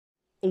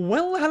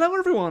Well, hello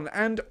everyone,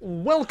 and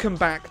welcome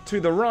back to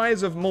the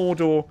Rise of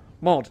Mordor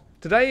mod.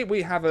 Today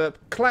we have a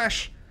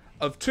clash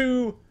of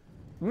two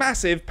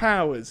massive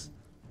powers.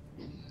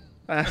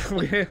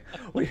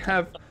 We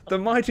have the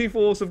mighty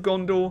force of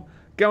Gondor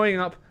going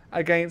up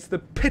against the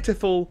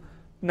pitiful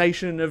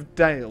nation of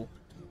Dale,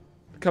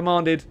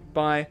 commanded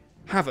by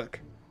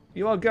Havoc.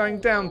 You are going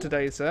down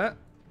today, sir.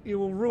 You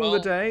will rule the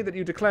day that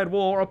you declared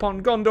war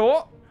upon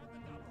Gondor.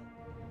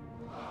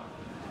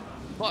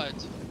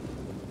 But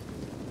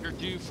you're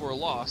due for a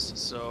loss,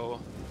 so.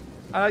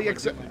 Yeah,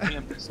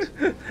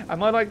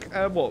 am I like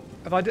what?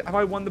 Have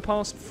I won the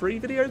past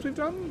 3 videos we've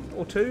done,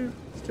 or 2?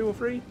 It's 2 or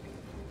 3?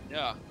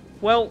 Yeah.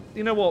 Well,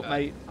 you know what,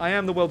 mate? I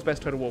am the world's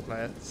best Total War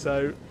player,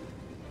 so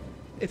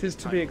it is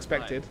to be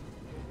expected.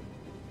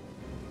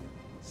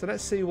 So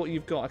let's see what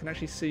you've got. I can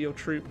actually see your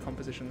troop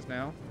compositions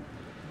now.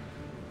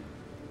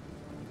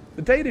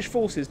 The Danish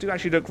forces do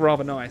actually look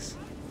rather nice.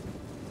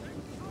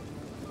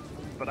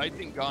 But I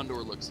think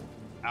Gondor looks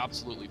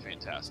absolutely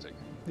fantastic.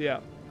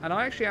 Yeah, and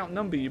I actually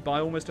outnumber you by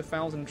almost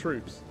 1,000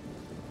 troops.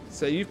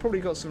 So you've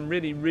probably got some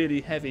really, really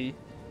heavy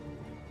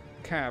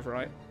cav,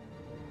 right?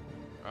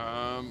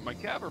 My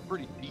cav are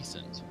pretty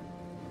decent.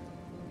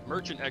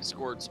 Merchant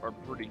escorts are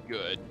pretty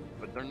good,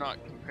 but they're not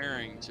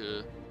comparing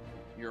to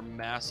your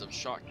massive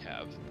shot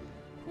cav.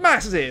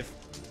 Massive!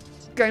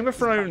 Game of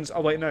Thrones.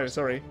 Oh wait, no,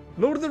 sorry.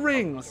 Lord of the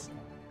Rings.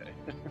 Okay.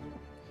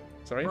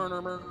 Sorry.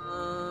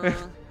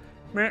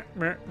 Meh,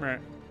 meh, meh.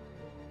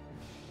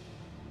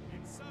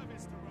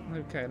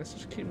 Okay, let's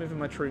just keep moving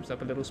my troops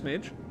up a little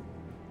smidge.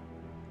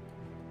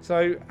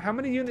 So, how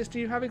many units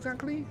do you have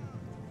exactly?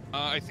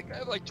 I think I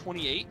have like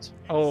 28.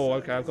 Oh,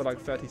 okay, I've got like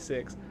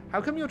 36. How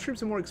come your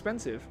troops are more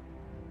expensive?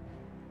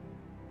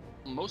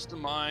 Most of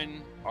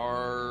mine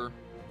are.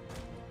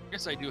 I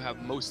guess I do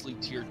have mostly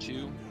tier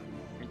 2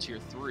 and tier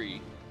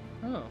 3.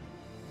 Oh.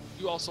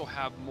 You also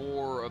have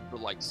more of the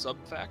like sub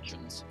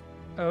factions.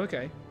 Oh,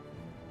 okay.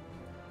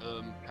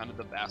 Kind of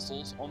the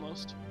vassals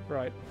almost.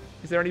 Right.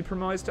 Is there any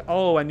premise to?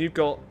 Oh, and you've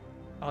got.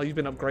 Oh, you've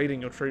been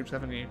upgrading your troops,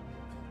 haven't you?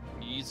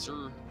 Yes,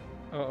 sir.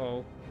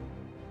 Uh-oh.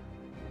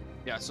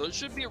 Yeah, so it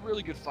should be a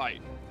really good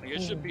fight. Like,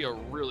 it should be a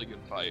really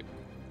good fight.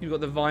 You've got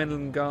the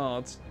Vineland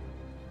Guards.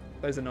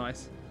 Those are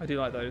nice. I do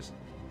like those.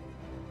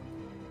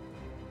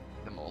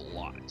 Them a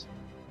lot.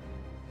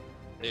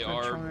 They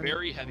are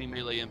very heavy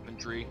melee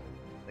infantry.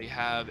 They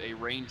have a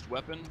ranged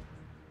weapon.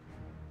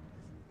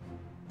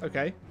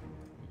 Okay.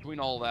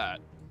 Between all that,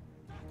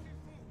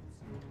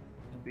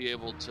 be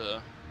able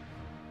to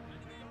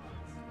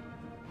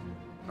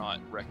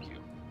not wreck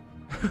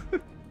you.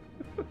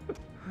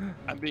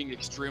 I'm being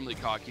extremely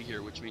cocky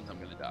here, which means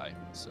I'm gonna die,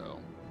 so.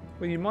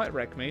 Well, you might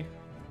wreck me.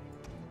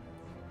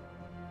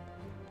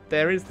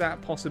 There is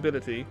that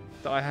possibility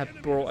that I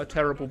have brought a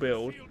terrible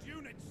build,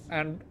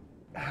 and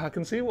I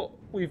can see what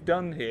we've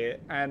done here,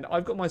 and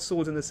I've got my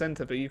swords in the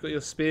center, but you've got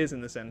your spears in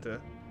the center.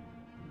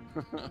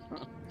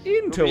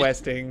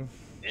 Interesting.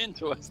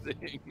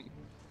 Interesting.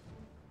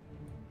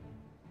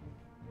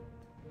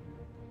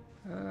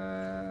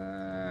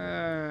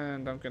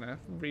 And I'm gonna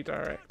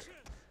redirect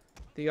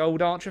the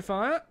old archer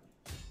fire.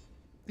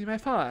 You may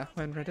fire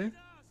when ready.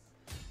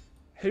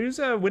 Who's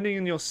winning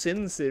in your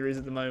Sin series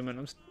at the moment?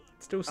 I'm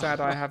still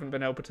sad I haven't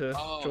been able to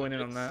join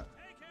in on that.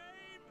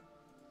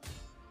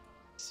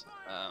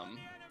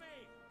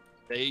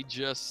 They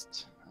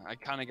just, I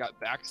kind of got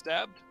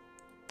backstabbed.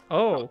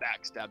 Oh. Not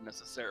backstabbed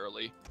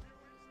necessarily.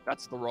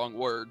 That's the wrong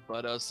word,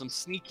 but some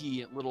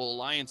sneaky little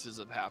alliances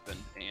have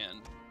happened,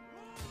 and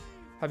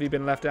have you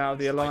been left out of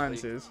the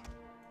alliances?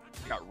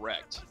 Got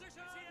wrecked.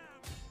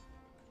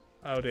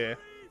 Oh dear.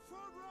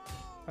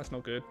 That's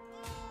not good.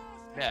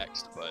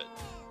 Next, but...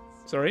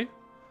 Sorry?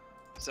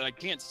 I said I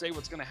can't say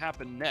what's going to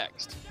happen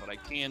next, but I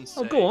can say...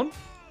 Oh, go on.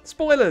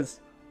 Spoilers!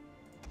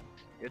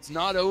 It's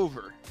not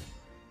over.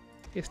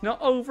 It's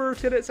not over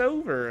till it's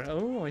over.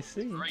 Oh, I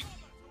see. Right.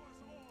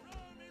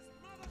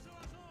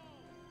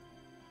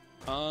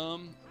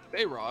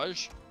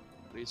 Bayraj,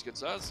 please get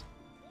says.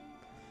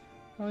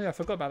 Oh yeah, I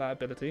forgot about that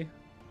ability.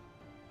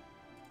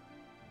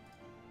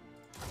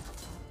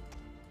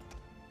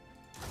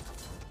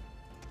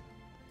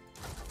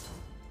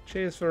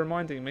 Cheers for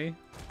reminding me.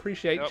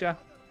 Appreciate ya.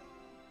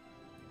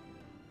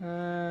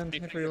 And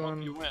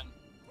everyone. You win.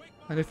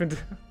 And if this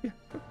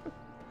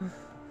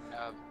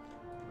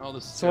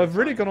so I've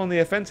really gone on the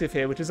offensive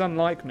here, which is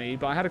unlike me,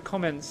 but I had a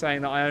comment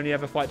saying that I only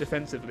ever fight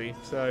defensively,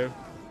 so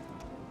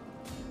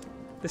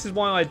this is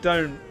why I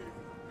don't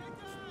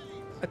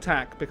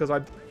attack, because I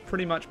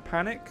pretty much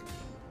panic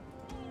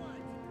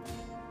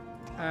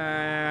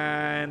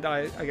and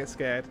I get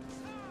scared.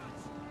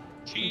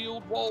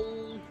 Shield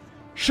wall.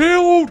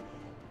 Shield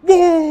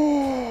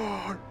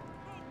wall.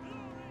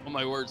 Oh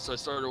my word! So I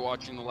started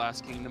watching The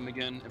Last Kingdom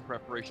again in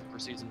preparation for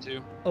season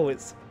 2. Oh,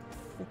 it's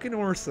fucking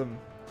awesome.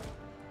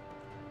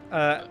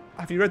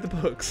 Have you read the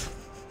books?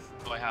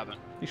 No, I haven't.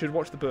 You should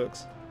watch the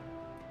books.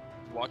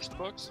 Watch the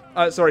books?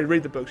 Sorry,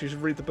 read the books. You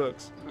should read the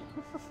books.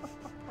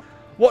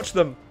 Watch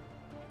them.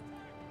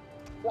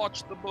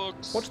 Watch the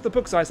books. Watch the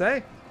books, I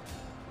say.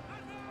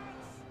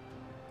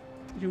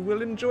 You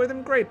will enjoy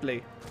them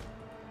greatly.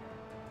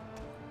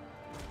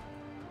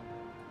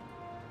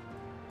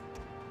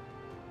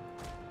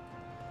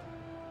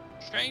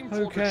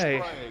 Shameful Okay,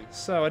 display.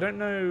 so I don't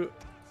know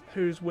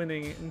who's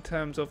winning in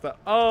terms of the...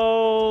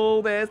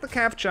 Oh, there's the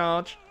cav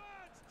charge.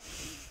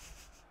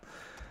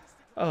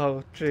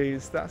 Oh,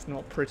 jeez, that's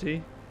not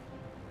pretty.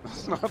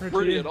 It's not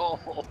pretty at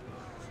all.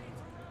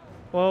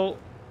 Well,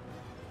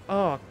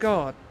 oh,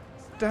 God,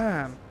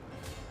 damn.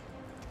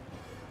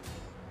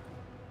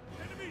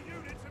 Enemy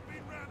units have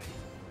been rallied.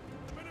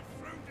 The men have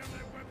thrown down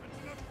their weapons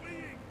and are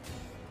fleeing.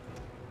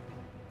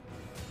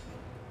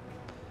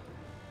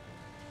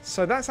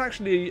 So that's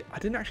actually... I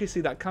didn't actually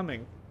see that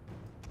coming.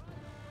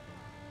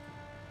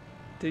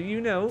 Do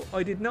you know?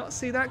 I did not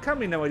see that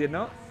coming. No, I did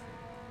not.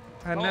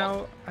 And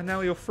now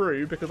you're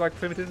through because I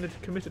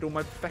committed all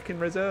my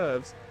feckin'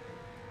 reserves.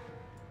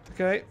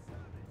 Okay.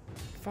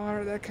 Fire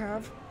at their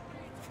cav.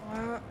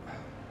 Fire.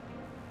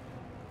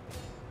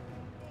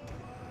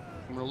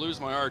 I'm gonna lose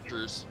my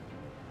archers.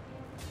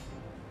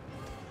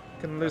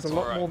 Gonna lose That's a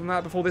lot alright. more than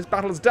that before this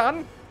battle is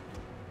done.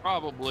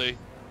 Probably.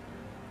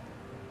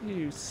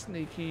 You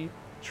sneaky,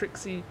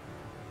 tricksy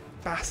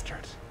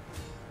bastard.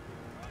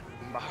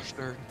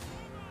 Bastard.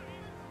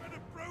 Men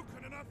have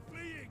broken and are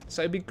fleeing.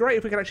 So it'd be great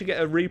if we could actually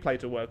get a replay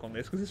to work on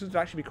this, because this would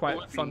actually be quite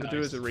would be fun to do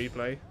nice. as a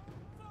replay.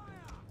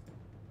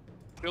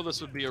 I feel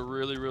this would be a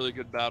really, really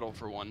good battle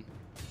for one.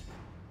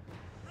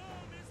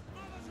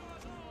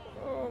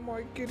 Oh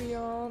my giddy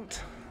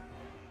aunt.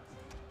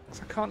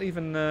 I can't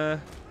even...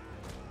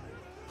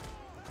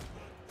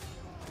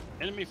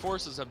 Enemy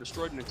forces have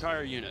destroyed an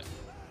entire unit.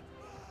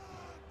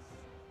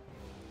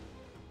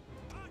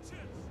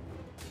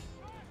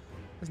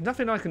 There's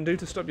nothing I can do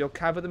to stop your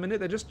cav at the minute.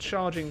 They're just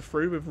charging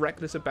through with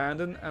reckless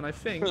abandon, and I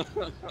think...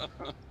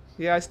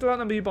 yeah, I still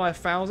outnumber you by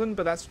 1,000,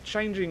 but that's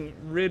changing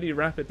really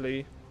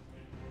rapidly.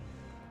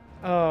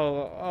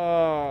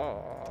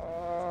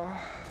 Oh.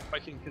 If I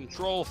can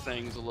control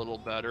things a little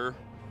better,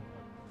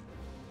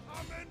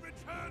 Our men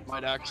return.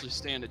 might actually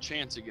stand a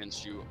chance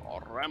against you,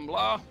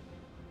 Rambler.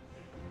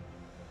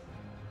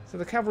 So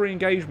the cavalry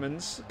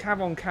engagements,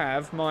 cav on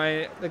cav,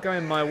 they're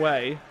going my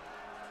way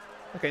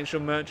against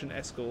your merchant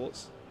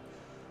escorts.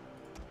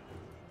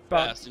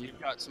 But Fast, and you've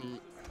got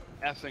some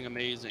effing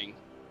amazing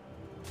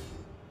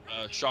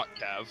shot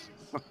cav.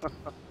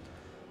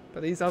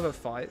 but these other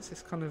fights,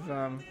 it's kind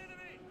of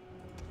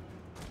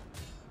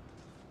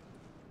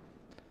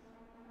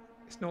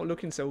it's not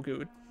looking so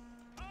good.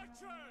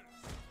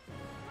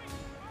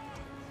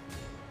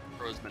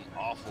 Has been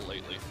awful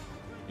lately.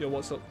 Your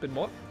what's up been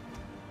what?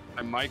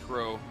 My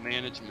micro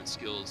management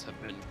skills have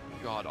been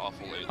god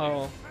awful lately.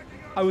 Oh,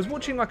 I was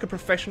watching like a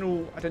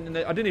professional. I didn't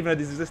even know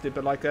this existed,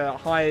 but like a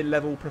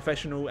high-level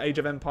professional Age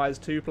of Empires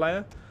 2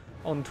 player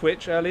on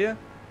Twitch earlier,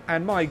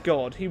 and my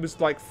god, he was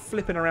like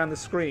flipping around the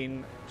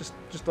screen, just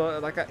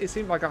like it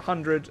seemed like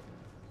 100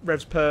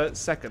 revs per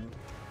second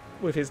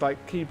with his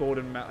like keyboard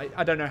and mouse.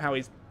 I don't know how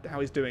he's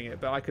doing it,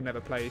 but I could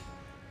never play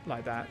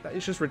like that.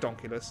 It's just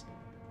redonkulous.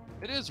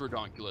 It is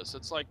redonkulous.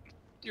 It's like,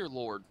 dear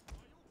lord.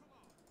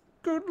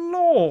 Good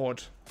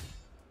lord!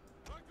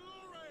 Oh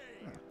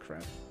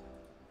crap!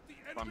 The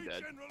I'm enemy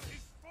dead. general is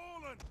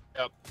fallen.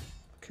 Yep.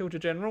 Killed your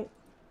general.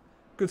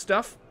 Good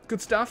stuff. Good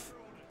stuff.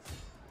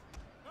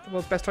 The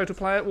world's best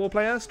Total War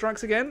player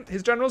strikes again.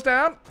 His general's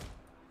down.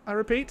 I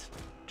repeat,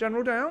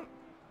 general down.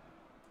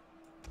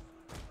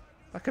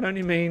 That can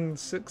only mean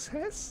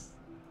success?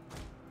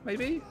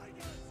 Maybe?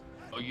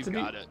 Oh, you To be-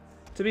 got it.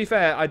 To be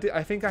fair, I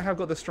think I have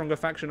got the stronger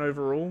faction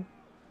overall.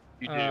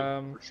 You do,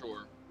 for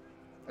sure.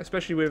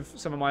 Especially with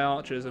some of my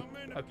archers. Our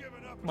men have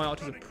given up. My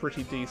archers are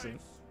pretty decent.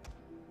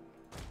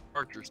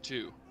 Archers,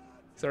 too.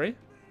 Sorry?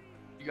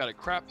 You got a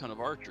crap ton of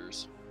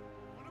archers.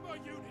 One of our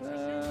units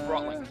is You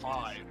brought like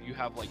 5. You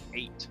have like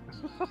 8.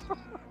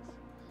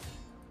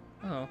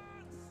 Oh.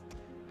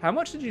 How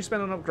much did you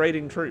spend on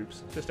upgrading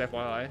troops? Just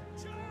FYI.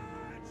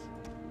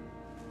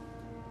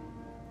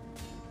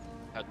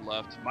 Had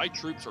left. My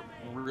troops are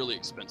really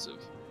expensive.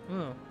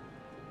 Oh.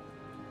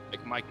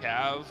 Like my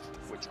cav,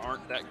 which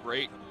aren't that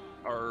great,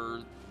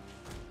 are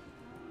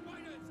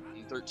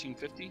in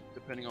 1350,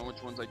 depending on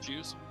which ones I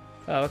choose.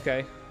 Oh,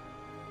 okay.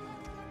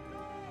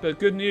 But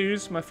good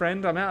news, my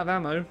friend, I'm out of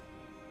ammo.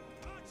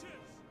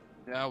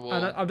 Yeah, well.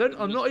 And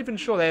I'm not even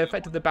sure they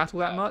affected the battle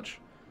that much.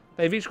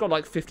 They've each got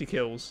like 50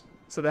 kills,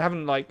 so they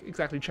haven't like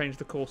exactly changed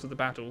the course of the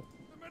battle.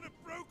 the men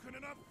have broken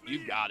and are fleeing.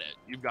 You've got it.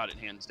 You've got it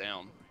hands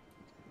down.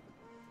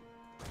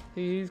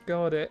 He's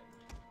got it.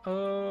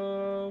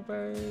 Oh,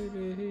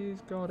 baby,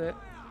 he's got it.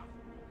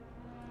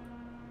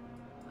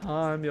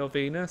 I'm your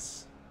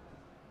Venus.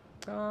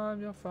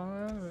 I'm your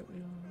fire. Do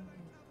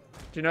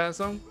you know that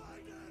song?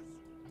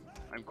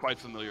 I'm quite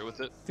familiar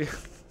with it.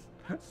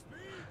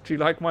 Do you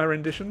like my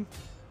rendition?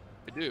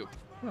 I do.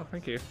 Oh,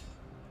 thank you.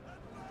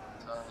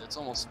 It's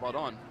almost spot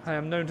on. I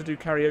am known to do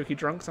karaoke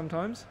drunk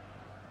sometimes.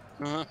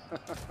 Now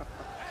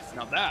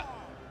that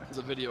is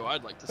a video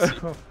I'd like to see.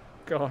 Oh,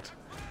 God.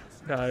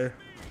 No.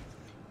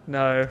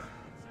 No.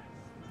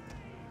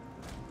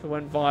 If it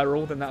went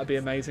viral, then that would be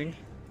amazing.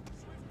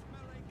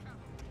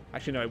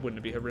 Actually, no, it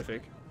wouldn't be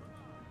horrific.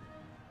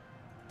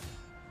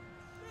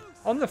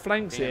 On the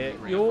flanks here,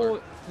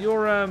 your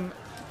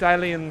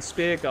Dalian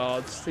spear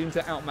guards seem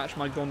to outmatch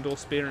my Gondor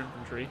spear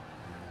infantry.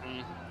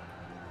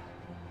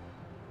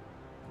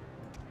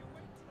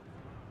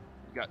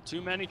 Got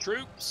too many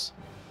troops.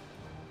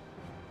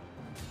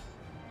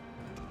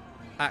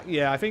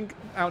 Yeah, I think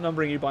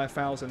outnumbering you by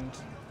 1,000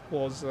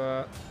 was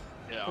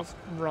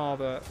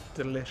rather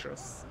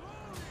delicious.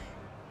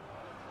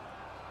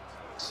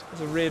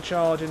 There's a rear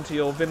charge into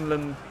your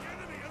Vinland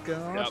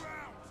guard.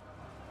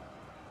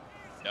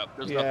 Yep,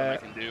 there's nothing I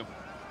can do.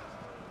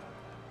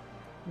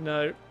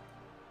 No.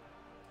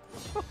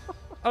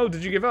 Oh,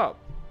 did you give up?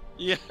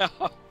 Yeah.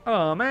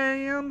 Oh,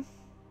 man.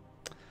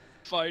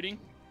 Fighting.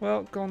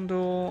 Well,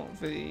 Gondor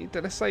v...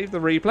 Let's save the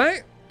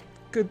replay.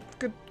 Good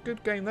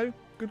game, though.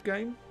 Good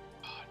game.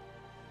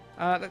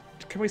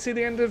 Can we see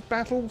the end of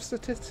battle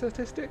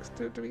statistics?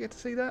 Do we get to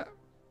see that?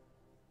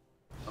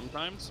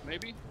 Sometimes,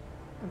 maybe.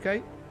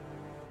 Okay.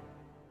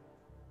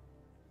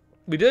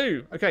 We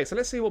do. Okay, so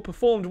let's see what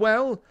performed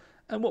well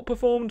and what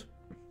performed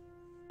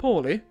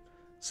poorly.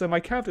 So my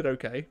Cav did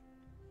okay.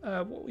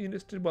 What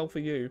units did well for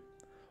you?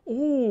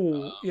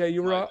 Oh, yeah,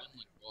 you're right.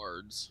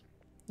 Guards.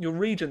 Your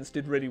regents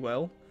did really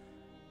well.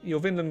 Your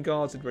Vinland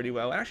guards did really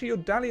well. Actually, your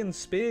Dalian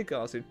spear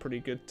guards did pretty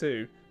good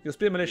too. Your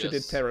spear militia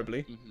did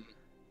terribly.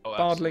 Oh,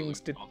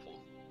 Bardlings did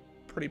awful.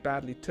 pretty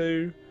badly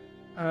too.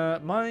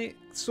 My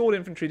sword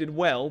infantry did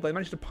well. They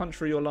managed to punch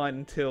through your line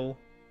until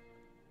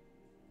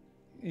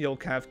your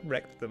Cav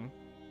wrecked them.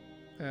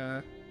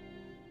 If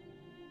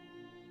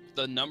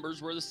the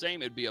numbers were the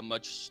same, it'd be a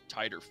much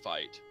tighter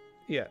fight.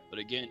 Yeah. But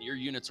again, your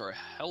units are a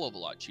hell of a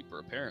lot cheaper,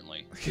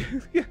 apparently.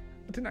 Yeah,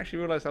 I didn't actually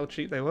realise how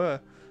cheap they were.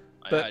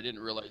 But I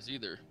didn't realize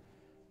either.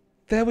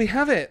 There we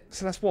have it.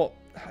 So that's what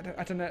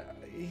I don't know.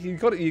 You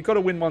got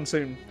to win one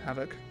soon,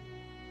 Havoc.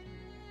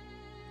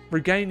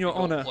 Regain your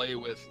honor. Play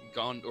with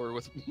Gondor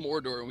with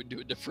Mordor, and we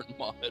do a different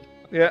mod.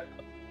 Yeah.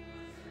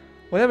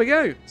 Well, there we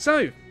go. So,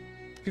 if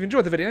you've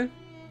enjoyed the video,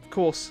 of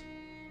course,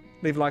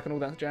 leave a like and all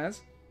that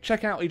jazz.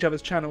 Check out each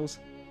other's channels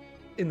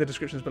in the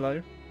descriptions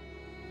below.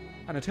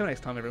 And until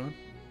next time, everyone,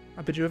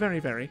 I bid you a very,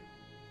 very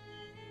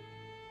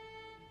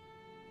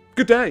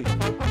good day.